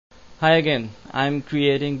Hi again, I'm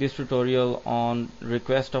creating this tutorial on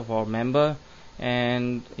request of our member,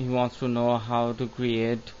 and he wants to know how to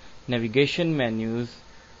create navigation menus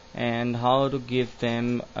and how to give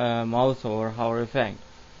them a mouse over hover effect.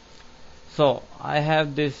 So I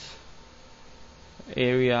have this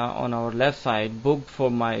area on our left side booked for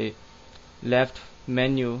my left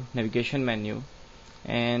menu, navigation menu,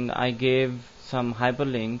 and I gave some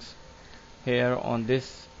hyperlinks here on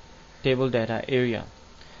this table data area.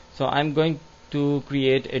 So I'm going to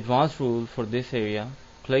create advanced rule for this area.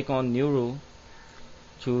 Click on new rule,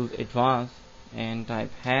 choose advanced, and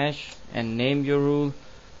type hash and name your rule.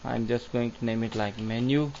 I'm just going to name it like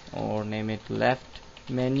menu or name it left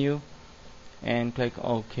menu and click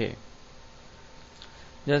OK.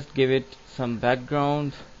 Just give it some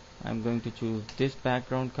background. I'm going to choose this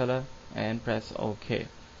background color and press OK,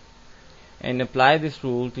 and apply this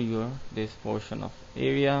rule to this portion of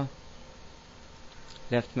area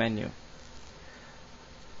left menu.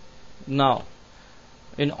 Now,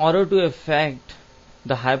 in order to affect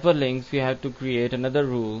the hyperlinks, we have to create another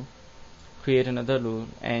rule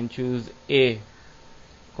and choose A,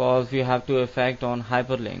 because we have to affect on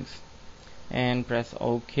hyperlinks, and press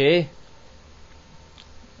OK.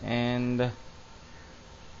 And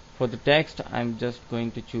for the text, I'm just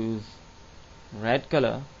going to choose red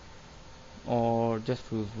color or just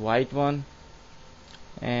choose white one,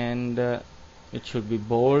 and it should be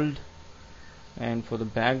bold, and for the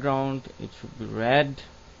background it should be red.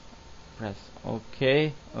 Press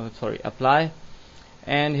OK, apply.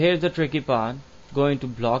 And here's the tricky part. Go into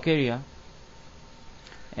block area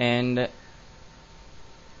and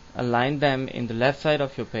align them in the left side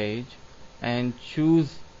of your page and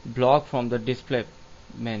choose block from the display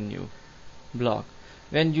menu block.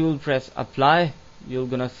 When you'll press apply, you're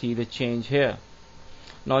gonna see the change here.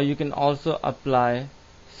 Now you can also apply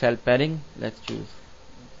cell padding. Let's choose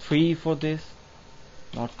 3 for this,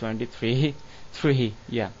 not 23. 3,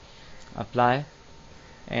 yeah. Apply,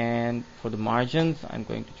 and for the margins I'm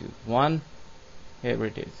going to choose 1. Here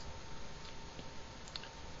it is.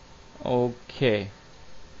 Okay,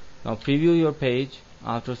 now preview your page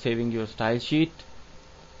after saving your style sheet.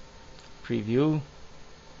 Preview.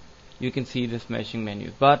 You can see this meshing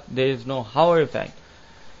menu, but there is no hover effect,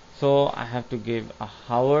 so I have to give a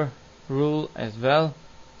hover rule as well.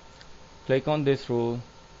 Click on this rule,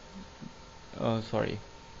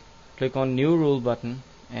 click on new rule button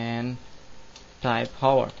and type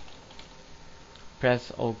hover.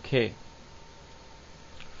 Press OK.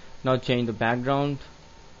 Now change the background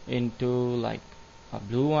into like a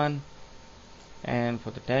blue one, and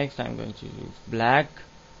for the text I'm going to use black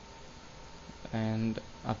and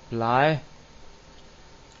apply.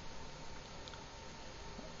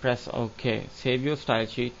 Press OK. Save your style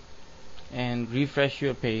sheet and refresh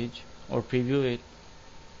your page or preview it.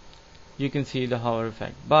 You can see the hover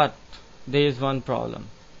effect, but there is one problem,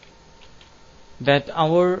 that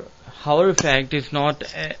our hover effect is not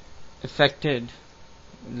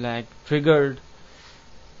triggered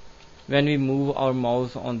when we move our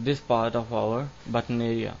mouse on this part of our button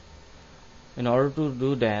area. In order to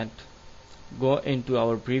do that, go into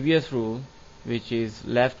our previous rule, which is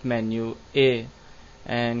left menu A,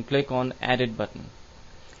 and click on edit button,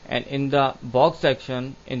 and in the box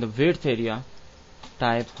section in the width area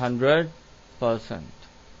type 100%.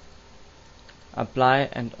 Apply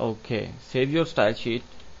and OK. Save your style sheet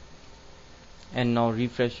and now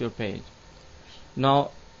refresh your page. Now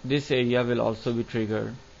this area will also be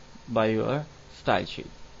triggered by your style sheet.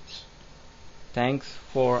 Thanks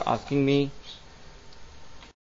for asking me.